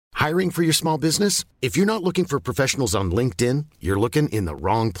Hiring for your small business? If you're not looking for professionals on LinkedIn, you're looking in the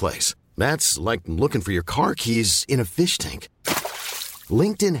wrong place. That's like looking for your car keys in a fish tank.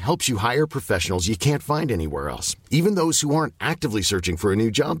 LinkedIn helps you hire professionals you can't find anywhere else, even those who aren't actively searching for a new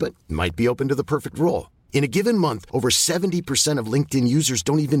job but might be open to the perfect role. In a given month, over 70% of LinkedIn users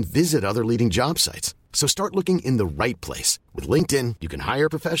don't even visit other leading job sites. So start looking in the right place. With LinkedIn, you can hire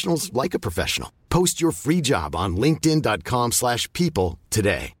professionals like a professional. Post your free job on linkedin.com/people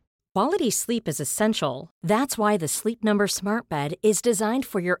today. Quality sleep is essential. That's why the Sleep Number Smart Bed is designed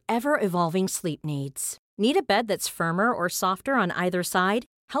for your ever-evolving sleep needs. Need a bed that's firmer or softer on either side?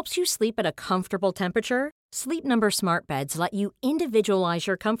 Helps you sleep at a comfortable temperature? Sleep Number Smart Beds let you individualize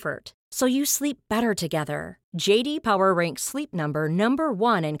your comfort, so you sleep better together. J.D. Power ranks Sleep Number number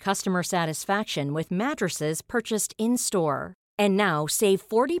 1 in customer satisfaction with mattresses purchased in-store. And now, save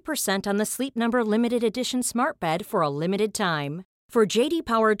 40% on the Sleep Number Limited Edition Smart Bed for a limited time. For J.D.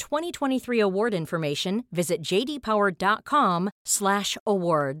 Power 2023 award information, visit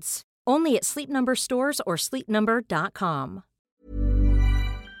jdpower.com/awards. Only at Sleep Number stores or sleepnumber.com.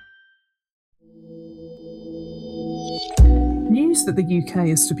 News that the UK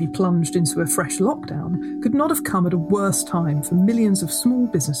is to be plunged into a fresh lockdown could not have come at a worse time for millions of small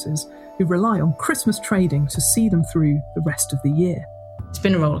businesses who rely on Christmas trading to see them through the rest of the year. It's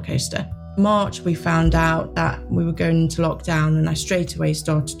been a rollercoaster. March, we found out that we were going into lockdown and I straight away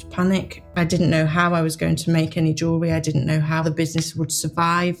started to panic. I didn't know how I was going to make any jewellery. I didn't know how the business would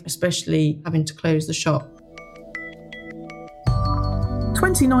survive, especially having to close the shop.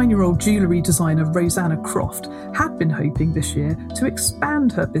 29-year-old jewellery designer Rosanna Croft had been hoping this year to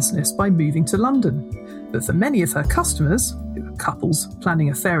expand her business by moving to London. But for many of her customers, who are couples planning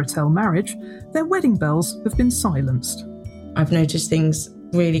a fairy-tale marriage, their wedding bells have been silenced. I've noticed things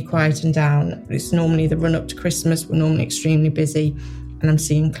really quieting down. It's normally the run-up to Christmas, we're normally extremely busy, and I'm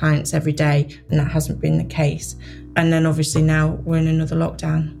seeing clients every day, and that hasn't been the case. And then obviously now we're in another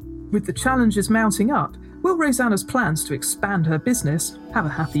lockdown. With the challenges mounting up, will Rosanna's plans to expand her business have a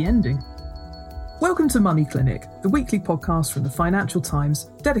happy ending? Welcome to Money Clinic, the weekly podcast from the Financial Times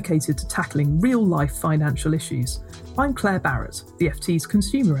dedicated to tackling real-life financial issues. I'm Claire Barrett, the FT's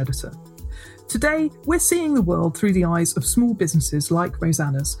consumer editor. Today, we're seeing the world through the eyes of small businesses like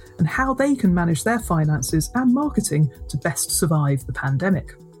Rosanna's and how they can manage their finances and marketing to best survive the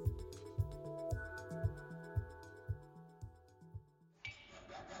pandemic.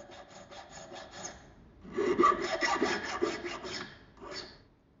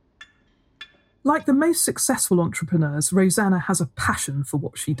 Like the most successful entrepreneurs, Rosanna has a passion for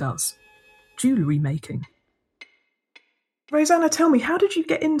what she does: jewellery making. Rosanna, tell me, how did you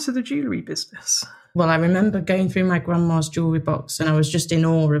get into the jewellery business? Well, I remember going through my grandma's jewellery box and I was just in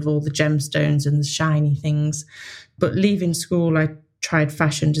awe of all the gemstones and the shiny things. But leaving school, I tried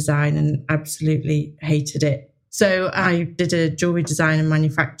fashion design and absolutely hated it. So I did a jewellery design and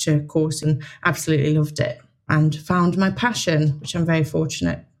manufacture course and absolutely loved it and found my passion, which I'm very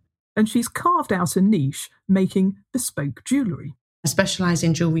fortunate. And she's carved out a niche making bespoke jewellery. I specialise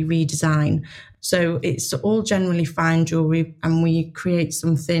in jewellery redesign. So it's all generally fine jewellery and we create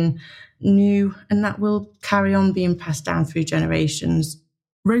something new and that will carry on being passed down through generations.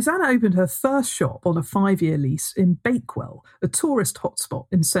 Rosanna opened her first shop on a 5-year lease in Bakewell, a tourist hotspot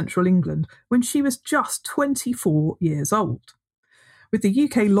in central England, when she was just 24 years old. With the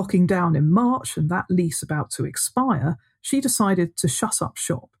UK locking down in March and that lease about to expire, she decided to shut up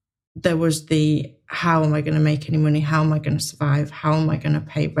shop. There was the, how am I going to make any money? How am I going to survive? How am I going to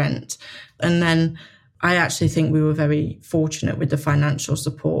pay rent? And then I actually think we were very fortunate with the financial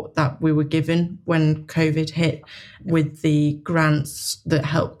support that we were given when COVID hit, with the grants that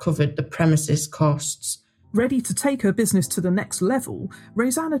helped cover the premises costs. Ready to take her business to the next level,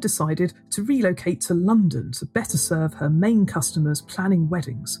 Rosanna decided to relocate to London to better serve her main customers planning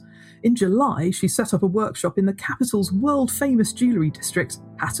weddings. In July, she set up a workshop in the capital's world-famous jewellery district,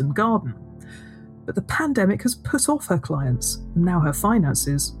 Hatton Garden. But the pandemic has put off her clients, and now her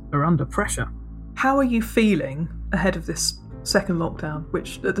finances are under pressure. How are you feeling ahead of this second lockdown,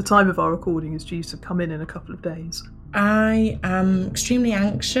 which at the time of our recording is due to come in a couple of days? I am extremely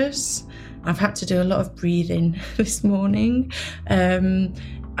anxious. I've had to do a lot of breathing this morning.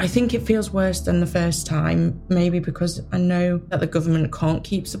 I think it feels worse than the first time, maybe because I know that the government can't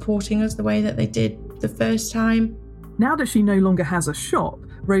keep supporting us the way that they did the first time. Now that she no longer has a shop,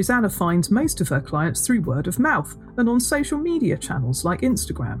 Rosanna finds most of her clients through word of mouth and on social media channels like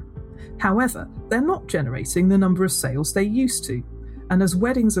Instagram. However, they're not generating the number of sales they used to, and as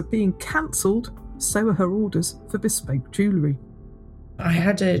weddings are being cancelled, so are her orders for bespoke jewellery. I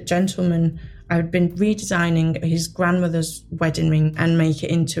had a gentleman I'd been redesigning his grandmother's wedding ring and make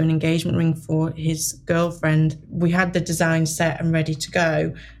it into an engagement ring for his girlfriend. We had the design set and ready to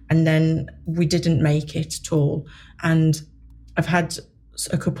go, and then we didn't make it at all. And I've had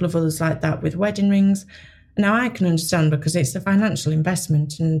a couple of others like that with wedding rings. Now I can understand, because it's a financial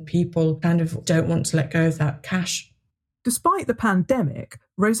investment and people kind of don't want to let go of that cash. Despite the pandemic,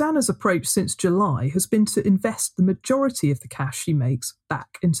 Rosanna's approach since July has been to invest the majority of the cash she makes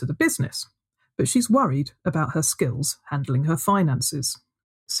back into the business. But she's worried about her skills handling her finances.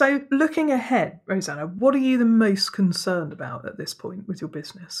 So looking ahead, Rosanna, what are you the most concerned about at this point with your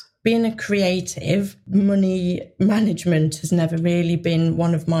business? Being a creative, money management has never really been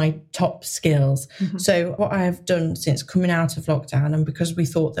one of my top skills. Mm-hmm. So what I have done since coming out of lockdown, and because we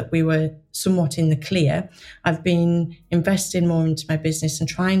thought that we were somewhat in the clear, I've been investing more into my business and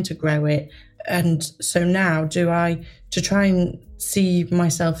trying to grow it. And so now to try and see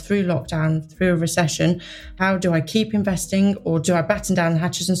myself through lockdown, through a recession, how do I keep investing, or do I batten down the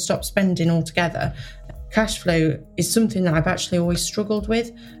hatches and stop spending altogether? Cash flow is something that I've actually always struggled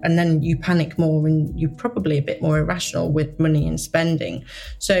with. And then you panic more and you're probably a bit more irrational with money and spending.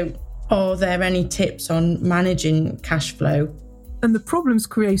 So are there any tips on managing cash flow? And the problems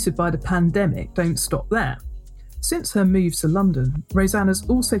created by the pandemic don't stop there. Since her move to London, Rosanna's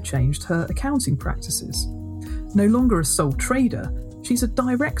also changed her accounting practices. No longer a sole trader, she's a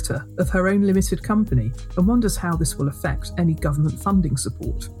director of her own limited company and wonders how this will affect any government funding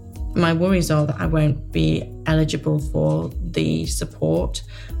support. My worries are that I won't be eligible for the support.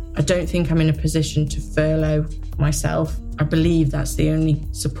 I don't think I'm in a position to furlough myself. I believe that's the only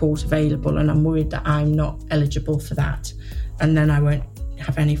support available, and I'm worried that I'm not eligible for that. And then I won't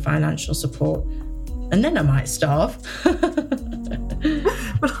have any financial support. And then I might starve.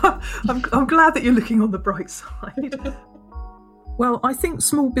 But I'm glad that you're looking on the bright side. Well, I think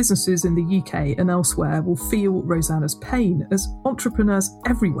small businesses in the UK and elsewhere will feel Rosanna's pain as entrepreneurs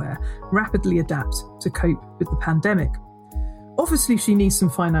everywhere rapidly adapt to cope with the pandemic. Obviously, she needs some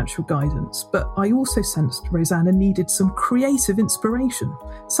financial guidance, but I also sensed Rosanna needed some creative inspiration,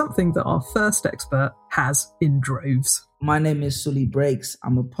 something that our first expert has in droves. My name is Sully Breaks.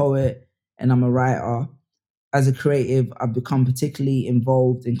 I'm a poet and I'm a writer. As a creative, I've become particularly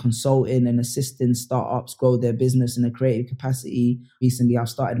involved in consulting and assisting startups grow their business in a creative capacity. Recently, I've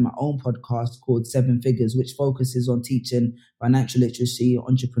started my own podcast called Seven Figures, which focuses on teaching financial literacy,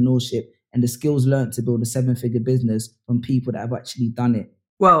 entrepreneurship, and the skills learned to build a seven-figure business from people that have actually done it.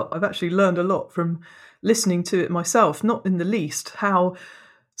 Well, I've actually learned a lot from listening to it myself, not in the least how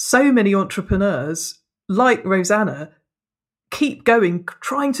so many entrepreneurs like Rosanna keep going,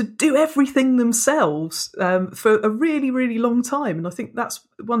 trying to do everything themselves for a really, really long time. And I think that's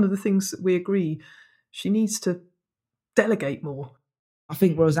one of the things that we agree. She needs to delegate more. I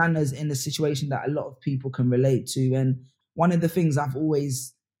think Rosanna's in a situation that a lot of people can relate to. And one of the things I've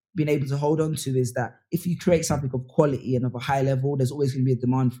always been able to hold on to is that if you create something of quality and of a high level, there's always going to be a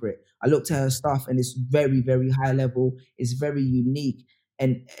demand for it. I looked at her stuff and it's very, very high level. It's very unique.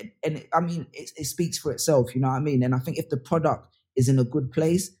 And I mean, it speaks for itself, you know what I mean? And I think if the product is in a good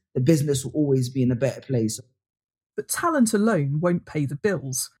place, the business will always be in a better place. But talent alone won't pay the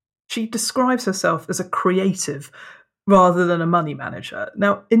bills. She describes herself as a creative rather than a money manager.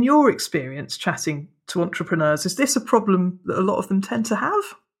 Now, in your experience chatting to entrepreneurs, is this a problem that a lot of them tend to have?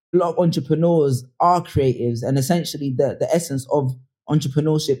 A lot of entrepreneurs are creatives, and essentially the essence of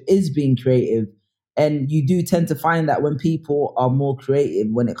entrepreneurship is being creative. And you do tend to find that when people are more creative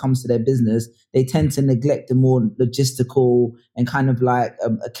when it comes to their business, they tend to neglect the more logistical and kind of like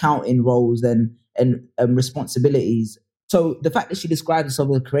accounting roles and responsibilities. So the fact that she describes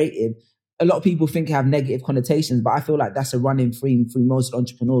herself as creative, a lot of people think it have negative connotations, but I feel like that's a running theme through most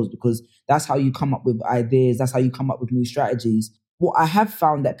entrepreneurs, because that's how you come up with ideas. That's how you come up with new strategies. What I have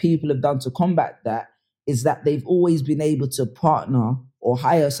found that people have done to combat that is that they've always been able to partner or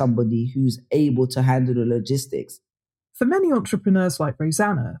hire somebody who's able to handle the logistics. For many entrepreneurs like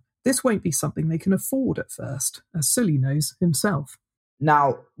Rosanna, this won't be something they can afford at first, as Sully knows himself.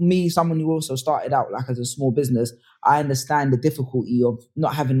 Now, me, someone who also started out like as a small business, I understand the difficulty of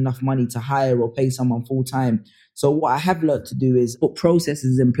not having enough money to hire or pay someone full time. So what I have learned to do is put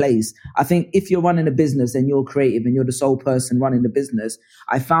processes in place. I think if you're running a business and you're creative and you're the sole person running the business,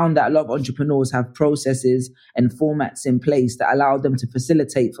 I found that a lot of entrepreneurs have processes and formats in place that allow them to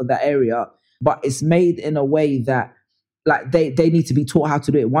facilitate for that area. But it's made in a way that like they need to be taught how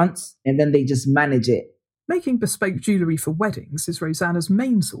to do it once and then they just manage it. Making bespoke jewellery for weddings is Rosanna's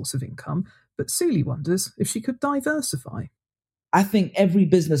main source of income, but Sully wonders if she could diversify. I think every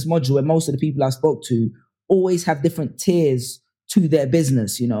business module and most of the people I spoke to always have different tiers to their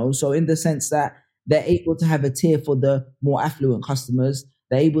business, So in the sense that they're able to have a tier for the more affluent customers,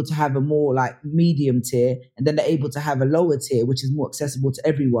 they're able to have a more like medium tier, and then they're able to have a lower tier, which is more accessible to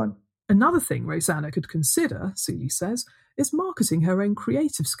everyone. Another thing Rosanna could consider, Suli says, is marketing her own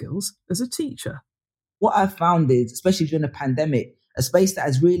creative skills as a teacher. What I've found is, especially during the pandemic, a space that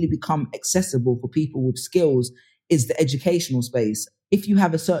has really become accessible for people with skills is the educational space. If you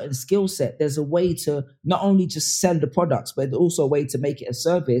have a certain skill set, there's a way to not only just sell the products, but also a way to make it a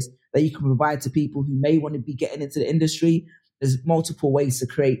service that you can provide to people who may want to be getting into the industry. There's multiple ways to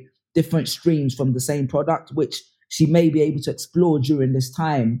create different streams from the same product, which she may be able to explore during this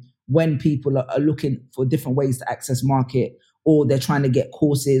time when people are looking for different ways to access market, or they're trying to get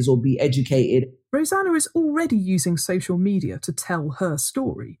courses or be educated. Rosanna is already using social media to tell her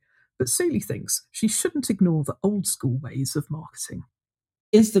story, but Suli thinks she shouldn't ignore the old school ways of marketing.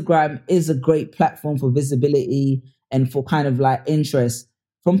 Instagram is a great platform for visibility and for kind of like interest.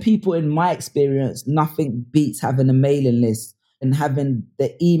 From people in my experience, nothing beats having a mailing list and having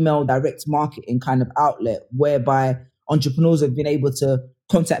the email direct marketing kind of outlet whereby entrepreneurs have been able to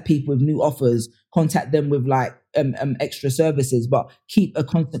contact people with new offers, contact them with like extra services, but keep a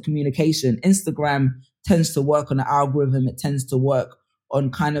constant communication. Instagram tends to work on an algorithm. It tends to work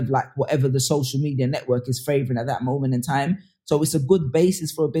on kind of like whatever the social media network is favoring at that moment in time. So it's a good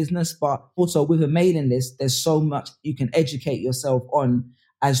basis for a business, but also with a mailing list, there's so much you can educate yourself on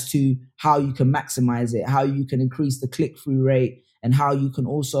as to how you can maximize it, how you can increase the click-through rate, and how you can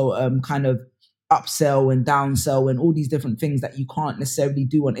also kind of upsell and downsell and all these different things that you can't necessarily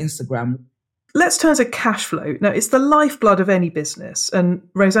do on Instagram. Let's turn to cash flow. Now, it's the lifeblood of any business, and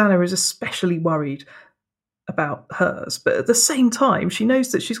Rosanna is especially worried about hers. But at the same time, she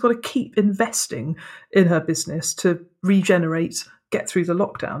knows that she's got to keep investing in her business to regenerate, get through the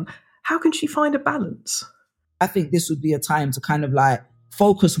lockdown. How can she find a balance? I think this would be a time to kind of like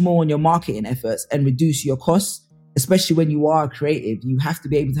focus more on your marketing efforts and reduce your costs, especially when you are creative. You have to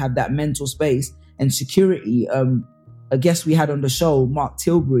be able to have that mental space and security. A guest we had on the show, Mark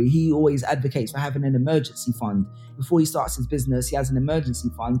Tilbury, he always advocates for having an emergency fund. Before he starts his business, he has an emergency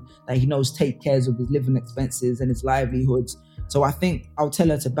fund that he knows take care of his living expenses and his livelihoods. So I think I'll tell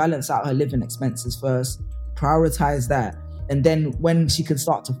her to balance out her living expenses first, prioritize that. And then when she can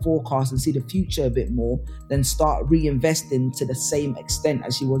start to forecast and see the future a bit more, then start reinvesting to the same extent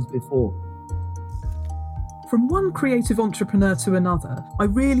as she was before. From one creative entrepreneur to another, I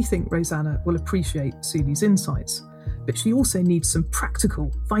really think Rosanna will appreciate Suli's insights. But she also needs some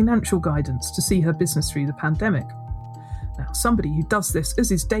practical financial guidance to see her business through the pandemic. Now, somebody who does this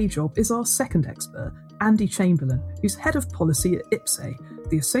as his day job is our second expert, Andy Chamberlain, who's head of policy at IPSE,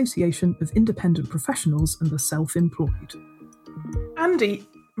 the Association of Independent Professionals and the Self-Employed. Andy,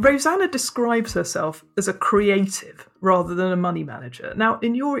 Rosanna describes herself as a creative rather than a money manager. Now,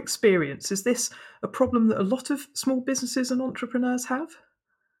 in your experience, is this a problem that a lot of small businesses and entrepreneurs have?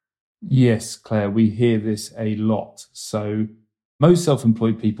 Yes, Claire, we hear this a lot. So most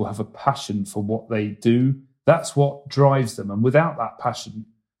self-employed people have a passion for what they do. That's what drives them. And without that passion,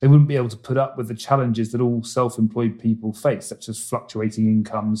 they wouldn't be able to put up with the challenges that all self-employed people face, such as fluctuating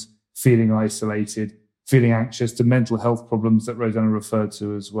incomes, feeling isolated, feeling anxious, to mental health problems that Rosanna referred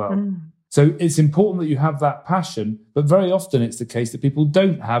to as well. So it's important that you have that passion, but very often it's the case that people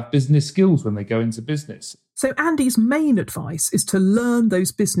don't have business skills when they go into business. So Andy's main advice is to learn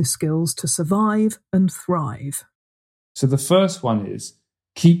those business skills to survive and thrive. So the first one is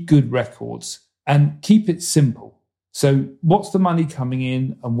keep good records and keep it simple. So what's the money coming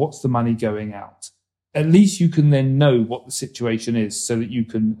in and what's the money going out? At least you can then know what the situation is so that you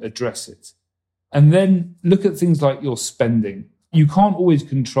can address it. And then look at things like your spending. You can't always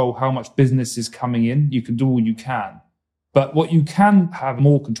control how much business is coming in. You can do all you can. But what you can have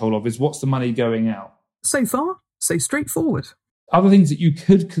more control of is what's the money going out. So far, so straightforward. Other things that you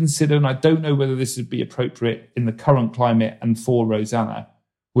could consider, and I don't know whether this would be appropriate in the current climate and for Rosanna,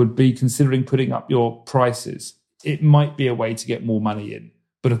 would be considering putting up your prices. It might be a way to get more money in,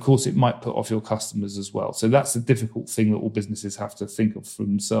 but of course it might put off your customers as well. So that's a difficult thing that all businesses have to think of for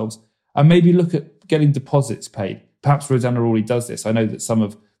themselves. And maybe look at getting deposits paid. Perhaps Rosanna already does this. I know that some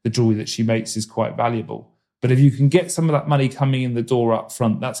of the jewelry that she makes is quite valuable. But if you can get some of that money coming in the door up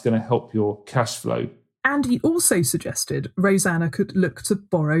front, that's going to help your cash flow. Andy also suggested Rosanna could look to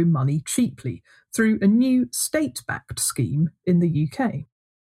borrow money cheaply through a new state-backed scheme in the UK.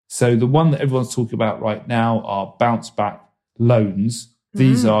 So the one that everyone's talking about right now are bounce-back loans.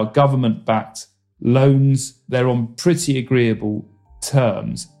 These are government-backed loans. They're on pretty agreeable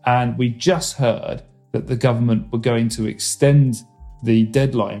terms. And we just heard that the government were going to extend the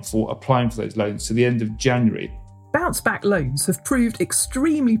deadline for applying for those loans to the end of January. Bounce back loans have proved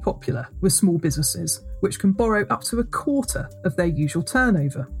extremely popular with small businesses, which can borrow up to a quarter of their usual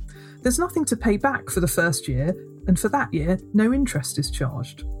turnover. There's nothing to pay back for the first year, and for that year, no interest is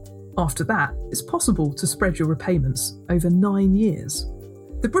charged. After that, it's possible to spread your repayments over 9 years.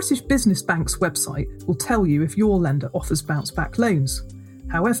 The British Business Bank's website will tell you if your lender offers bounce back loans.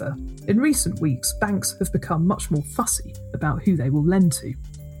 However, in recent weeks, banks have become much more fussy about who they will lend to.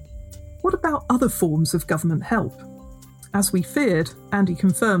 What about other forms of government help? As we feared, Andy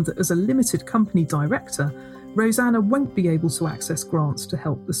confirmed that as a limited company director, Rosanna won't be able to access grants to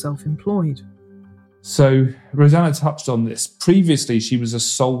help the self-employed. So Rosanna touched on this. Previously, she was a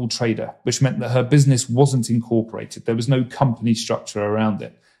sole trader, which meant that her business wasn't incorporated. There was no company structure around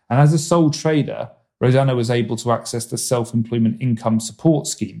it. And as a sole trader, Rosanna was able to access the Self-Employment Income Support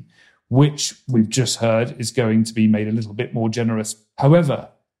Scheme, which we've just heard is going to be made a little bit more generous. However,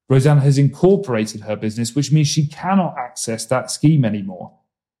 Rosanna has incorporated her business, which means she cannot access that scheme anymore.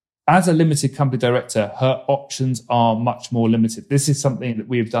 As a limited company director, her options are much more limited. This is something that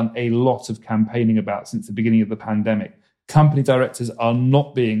we have done a lot of campaigning about since the beginning of the pandemic. Company directors are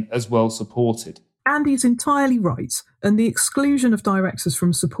not being as well supported. Andy's entirely right, and the exclusion of directors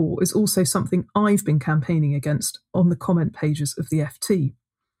from support is also something I've been campaigning against on the comment pages of the FT.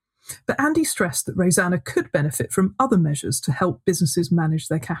 But Andy stressed that Rosanna could benefit from other measures to help businesses manage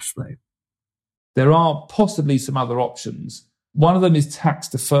their cash flow. There are possibly some other options. One of them is tax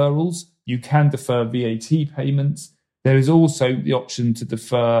deferrals. You can defer VAT payments. There is also the option to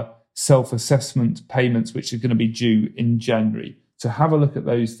defer self-assessment payments, which are going to be due in January. So have a look at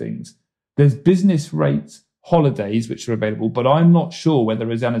those things. There's business rate holidays, which are available, but I'm not sure whether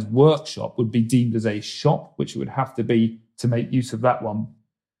Rosanna's workshop would be deemed as a shop, which it would have to be to make use of that one.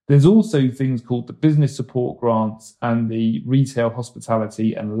 There's also things called the business support grants and the retail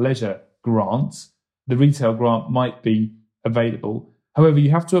hospitality and leisure grants. The retail grant might be available. However, you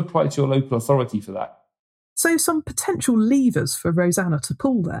have to apply to your local authority for that. So some potential levers for Rosanna to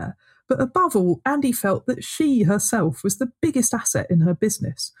pull there. But above all, Andy felt that she herself was the biggest asset in her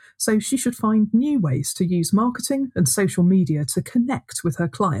business, so she should find new ways to use marketing and social media to connect with her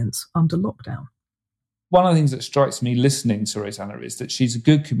clients under lockdown. One of the things that strikes me listening to Rosanna is that she's a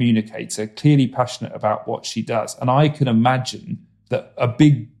good communicator, clearly passionate about what she does. And I can imagine that a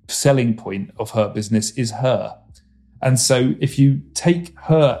big selling point of her business is her. And so if you take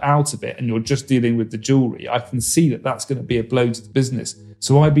her out of it and you're just dealing with the jewellery, I can see that that's going to be a blow to the business.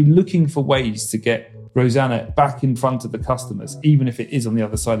 So I'd be looking for ways to get Rosanna back in front of the customers, even if it is on the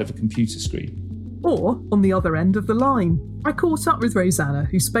other side of a computer screen. Or on the other end of the line. I caught up with Rosanna,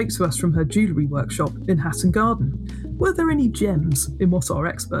 who spoke to us from her jewellery workshop in Hatton Garden. Were there any gems in what our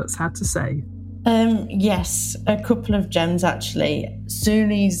experts had to say? Yes, a couple of gems actually.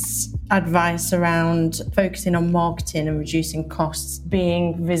 Suli's advice around focusing on marketing and reducing costs,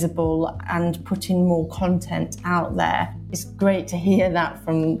 being visible and putting more content out there. It's great to hear that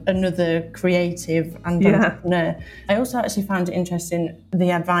from another creative and entrepreneur. I also actually found it interesting,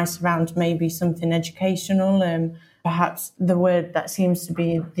 the advice around maybe something educational. Perhaps the word that seems to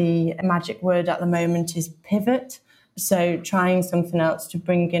be the magic word at the moment is pivot. So trying something else to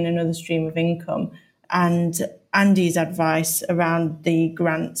bring in another stream of income. And Andy's advice around the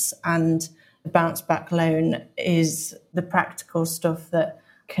grants and the bounce back loan is the practical stuff that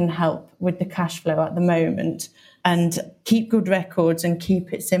can help with the cash flow at the moment. And keep good records and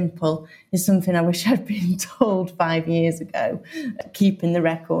keep it simple is something I wish I'd been told 5 years ago. Keeping the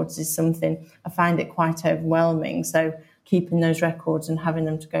records is something I find it quite overwhelming. So keeping those records and having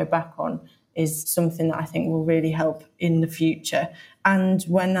them to go back on is something that I think will really help in the future. And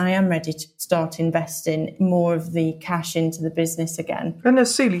when I am ready to start investing more of the cash into the business again. And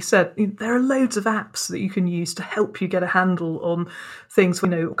as Suli said, there are loads of apps that you can use to help you get a handle on things,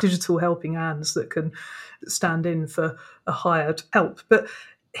 digital helping hands that can stand in for a hired help. But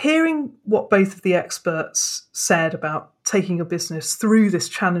hearing what both of the experts said about taking your business through this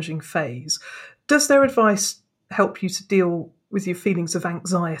challenging phase, does their advice help you to deal with your feelings of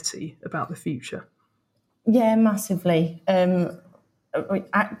anxiety about the future? Yeah, massively. I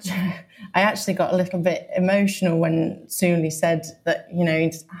actually got a little bit emotional when Suli said that,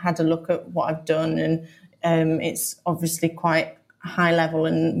 he'd had a look at what I've done, and it's obviously quite high level.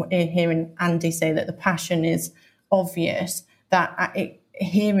 And hearing Andy say that the passion is obvious, that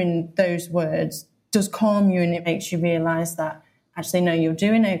hearing those words does calm you, and it makes you realise that actually, no, you're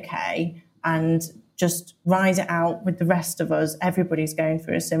doing okay, and just ride it out with the rest of us. Everybody's going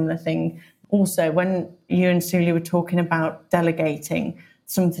through a similar thing. Also, when you and Suli were talking about delegating,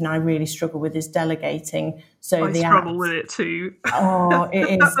 something I really struggle with is delegating. So I struggle with it too. Oh,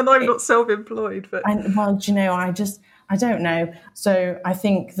 it is. And I'm not self-employed, but well, do you know, I don't know. So I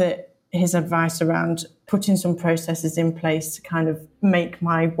think that his advice around putting some processes in place to kind of make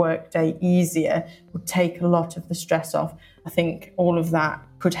my workday easier would take a lot of the stress off. I think all of that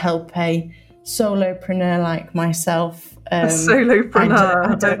could help a solopreneur like myself. A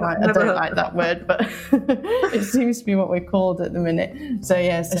solopreneur. I don't like that word, but it seems to be what we're called at the minute. So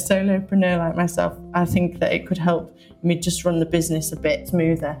yes, a solopreneur like myself, I think that it could help me just run the business a bit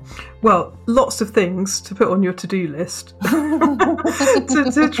smoother. Well, lots of things to put on your to-do list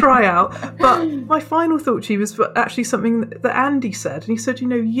to try out. But my final thought to you was actually something that Andy said. And he said,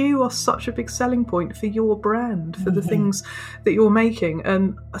 you are such a big selling point for your brand, for the things that you're making.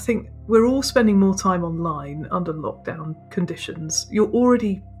 And I think we're all spending more time online under lockdown conditions. You're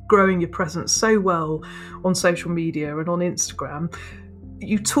already growing your presence so well on social media and on Instagram.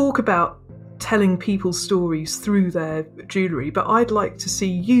 You talk about telling people's stories through their jewellery, but I'd like to see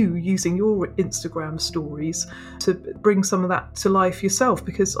you using your Instagram stories to bring some of that to life yourself,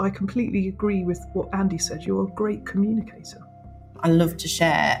 because I completely agree with what Andy said. You're a great communicator. I love to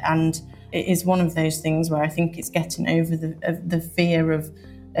share, and it is one of those things where I think it's getting over the fear of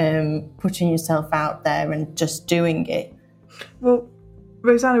putting yourself out there and just doing it. Well,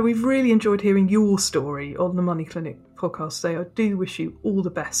 Rosanna, we've really enjoyed hearing your story on the Money Clinic podcast today. I do wish you all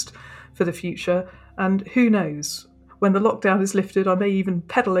the best for the future, and who knows, when the lockdown is lifted, I may even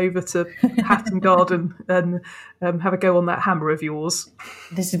pedal over to Hatton Garden and have a go on that hammer of yours.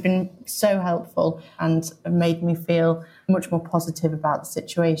 This has been so helpful and made me feel much more positive about the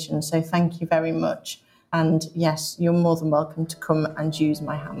situation, so thank you very much. And yes, you're more than welcome to come and use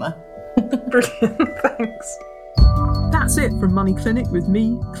my hammer. Brilliant, thanks. That's it from Money Clinic with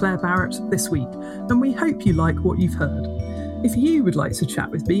me, Claire Barrett, this week, and we hope you like what you've heard. If you would like to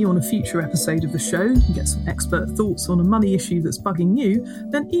chat with me on a future episode of the show and get some expert thoughts on a money issue that's bugging you,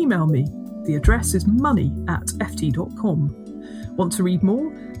 then email me. The address is money@ft.com. Want to read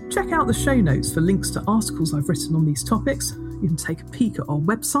more? Check out the show notes for links to articles I've written on these topics. You can take a peek at our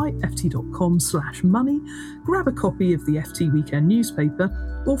website, ft.com/money, grab a copy of the FT Weekend newspaper,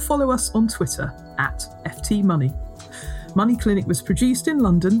 or follow us on Twitter @FTMoney. Money Clinic was produced in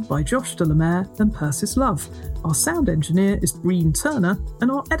London by Josh de la Mare and Persis Love. Our sound engineer is Breen Turner,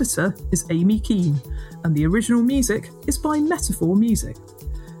 and our editor is Amy Keane. And the original music is by Metaphor Music.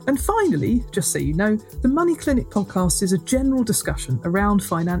 And finally, just so you know, the Money Clinic podcast is a general discussion around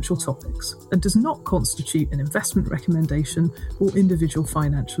financial topics and does not constitute an investment recommendation or individual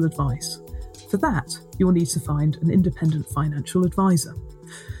financial advice. For that, you'll need to find an independent financial advisor.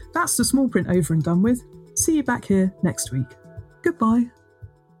 That's the small print over and done with. See you back here next week. Goodbye.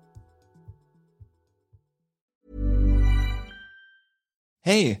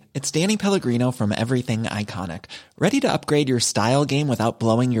 Hey, it's Danny Pellegrino from Everything Iconic. Ready to upgrade your style game without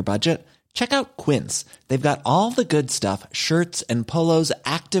blowing your budget? Check out Quince. They've got all the good stuff, shirts and polos,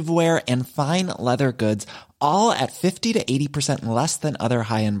 activewear, and fine leather goods, all at 50 to 80% less than other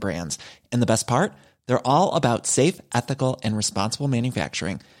high-end brands. And the best part? They're all about safe, ethical, and responsible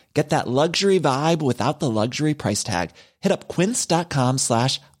manufacturing. Get that luxury vibe without the luxury price tag. Hit up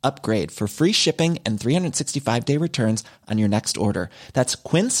quince.com/upgrade for free shipping and 365-day returns on your next order. That's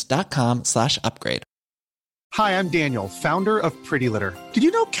quince.com/upgrade. Hi, I'm Daniel, founder of Pretty Litter. Did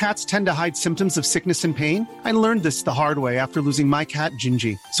you know cats tend to hide symptoms of sickness and pain? I learned this the hard way after losing my cat,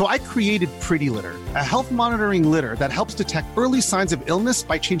 Gingy. So I created Pretty Litter, a health monitoring litter that helps detect early signs of illness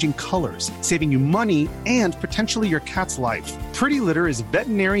by changing colors, saving you money and potentially your cat's life. Pretty Litter is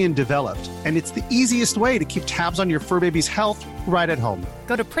veterinarian developed, and it's the easiest way to keep tabs on your fur baby's health right at home.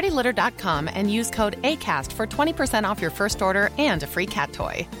 Go to prettylitter.com and use code ACAST for 20% off your first order and a free cat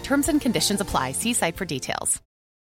toy. Terms and conditions apply. See site for details.